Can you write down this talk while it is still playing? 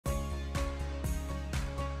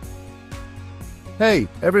Hey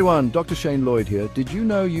everyone, Dr. Shane Lloyd here. Did you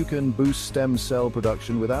know you can boost stem cell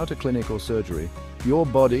production without a clinic or surgery? Your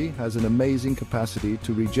body has an amazing capacity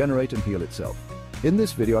to regenerate and heal itself. In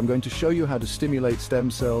this video, I'm going to show you how to stimulate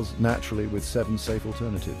stem cells naturally with 7 safe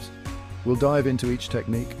alternatives. We'll dive into each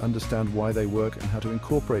technique, understand why they work, and how to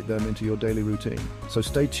incorporate them into your daily routine. So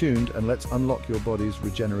stay tuned and let's unlock your body's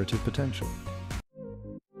regenerative potential.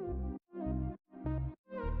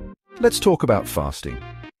 Let's talk about fasting.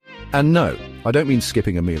 And no, I don't mean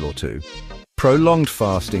skipping a meal or two. Prolonged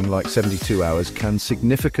fasting, like 72 hours, can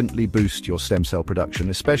significantly boost your stem cell production,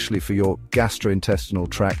 especially for your gastrointestinal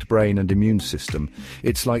tract, brain, and immune system.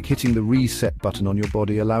 It's like hitting the reset button on your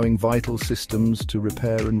body, allowing vital systems to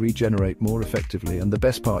repair and regenerate more effectively. And the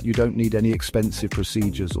best part, you don't need any expensive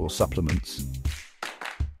procedures or supplements.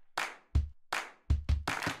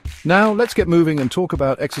 Now, let's get moving and talk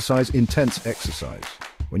about intense exercise.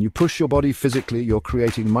 When you push your body physically, you're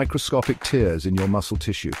creating microscopic tears in your muscle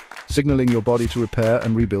tissue, signaling your body to repair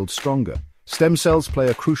and rebuild stronger. Stem cells play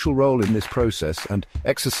a crucial role in this process, and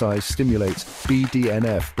exercise stimulates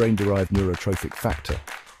BDNF, brain-derived neurotrophic factor,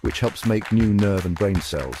 which helps make new nerve and brain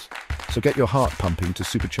cells. So get your heart pumping to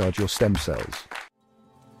supercharge your stem cells.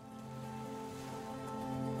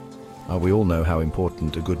 We all know how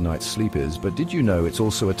important a good night's sleep is, but did you know it's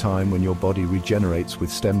also a time when your body regenerates with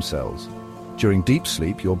stem cells? During deep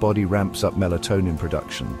sleep, your body ramps up melatonin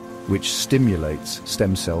production, which stimulates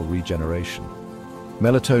stem cell regeneration.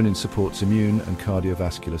 Melatonin supports immune and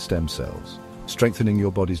cardiovascular stem cells, strengthening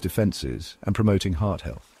your body's defenses and promoting heart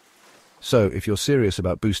health. So, if you're serious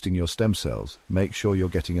about boosting your stem cells, make sure you're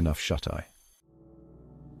getting enough shut-eye.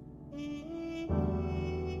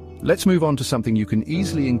 Let's move on to something you can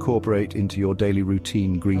easily incorporate into your daily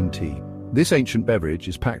routine: green tea. This ancient beverage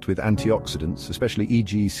is packed with antioxidants, especially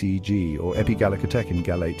EGCG or epigallocatechin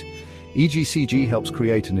gallate. EGCG helps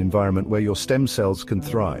create an environment where your stem cells can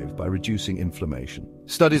thrive by reducing inflammation.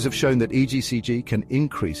 Studies have shown that EGCG can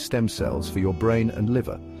increase stem cells for your brain and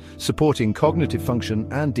liver, supporting cognitive function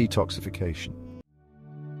and detoxification.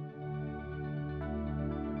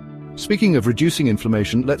 Speaking of reducing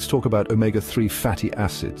inflammation, let's talk about omega-3 fatty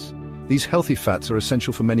acids. These healthy fats are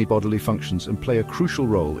essential for many bodily functions and play a crucial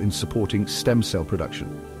role in supporting stem cell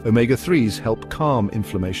production. Omega-3s help calm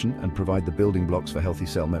inflammation and provide the building blocks for healthy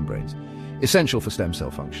cell membranes, essential for stem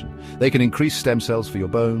cell function. They can increase stem cells for your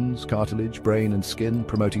bones, cartilage, brain, and skin,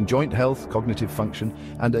 promoting joint health, cognitive function,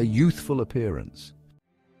 and a youthful appearance.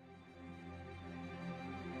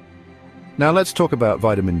 Now let's talk about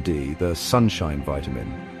vitamin D, the sunshine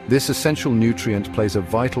vitamin. This essential nutrient plays a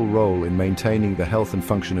vital role in maintaining the health and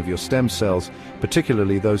function of your stem cells,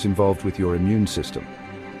 particularly those involved with your immune system.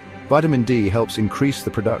 Vitamin D helps increase the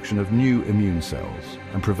production of new immune cells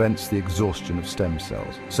and prevents the exhaustion of stem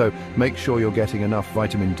cells. So make sure you're getting enough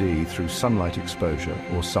vitamin D through sunlight exposure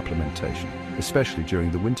or supplementation, especially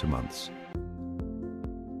during the winter months.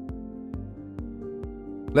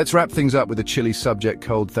 Let's wrap things up with a chilly subject: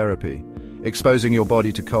 cold therapy. Exposing your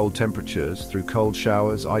body to cold temperatures through cold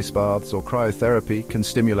showers, ice baths, or cryotherapy can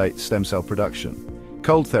stimulate stem cell production.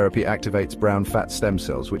 Cold therapy activates brown fat stem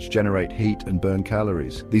cells, which generate heat and burn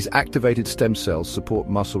calories. These activated stem cells support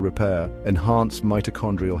muscle repair, enhance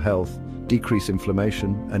mitochondrial health, decrease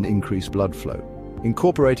inflammation, and increase blood flow.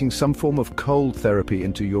 Incorporating some form of cold therapy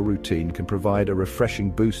into your routine can provide a refreshing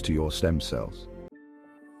boost to your stem cells.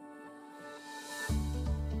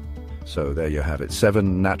 So there you have it,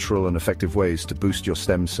 7 natural and effective ways to boost your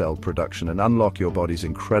stem cell production and unlock your body's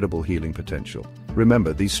incredible healing potential.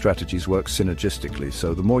 Remember, these strategies work synergistically,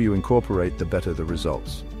 so the more you incorporate, the better the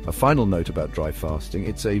results. A final note about dry fasting: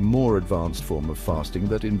 it's a more advanced form of fasting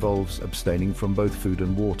that involves abstaining from both food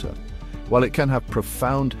and water. While it can have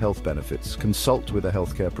profound health benefits, consult with a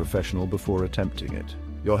healthcare professional before attempting it.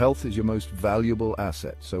 Your health is your most valuable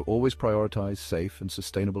asset, so always prioritize safe and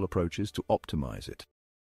sustainable approaches to optimize it.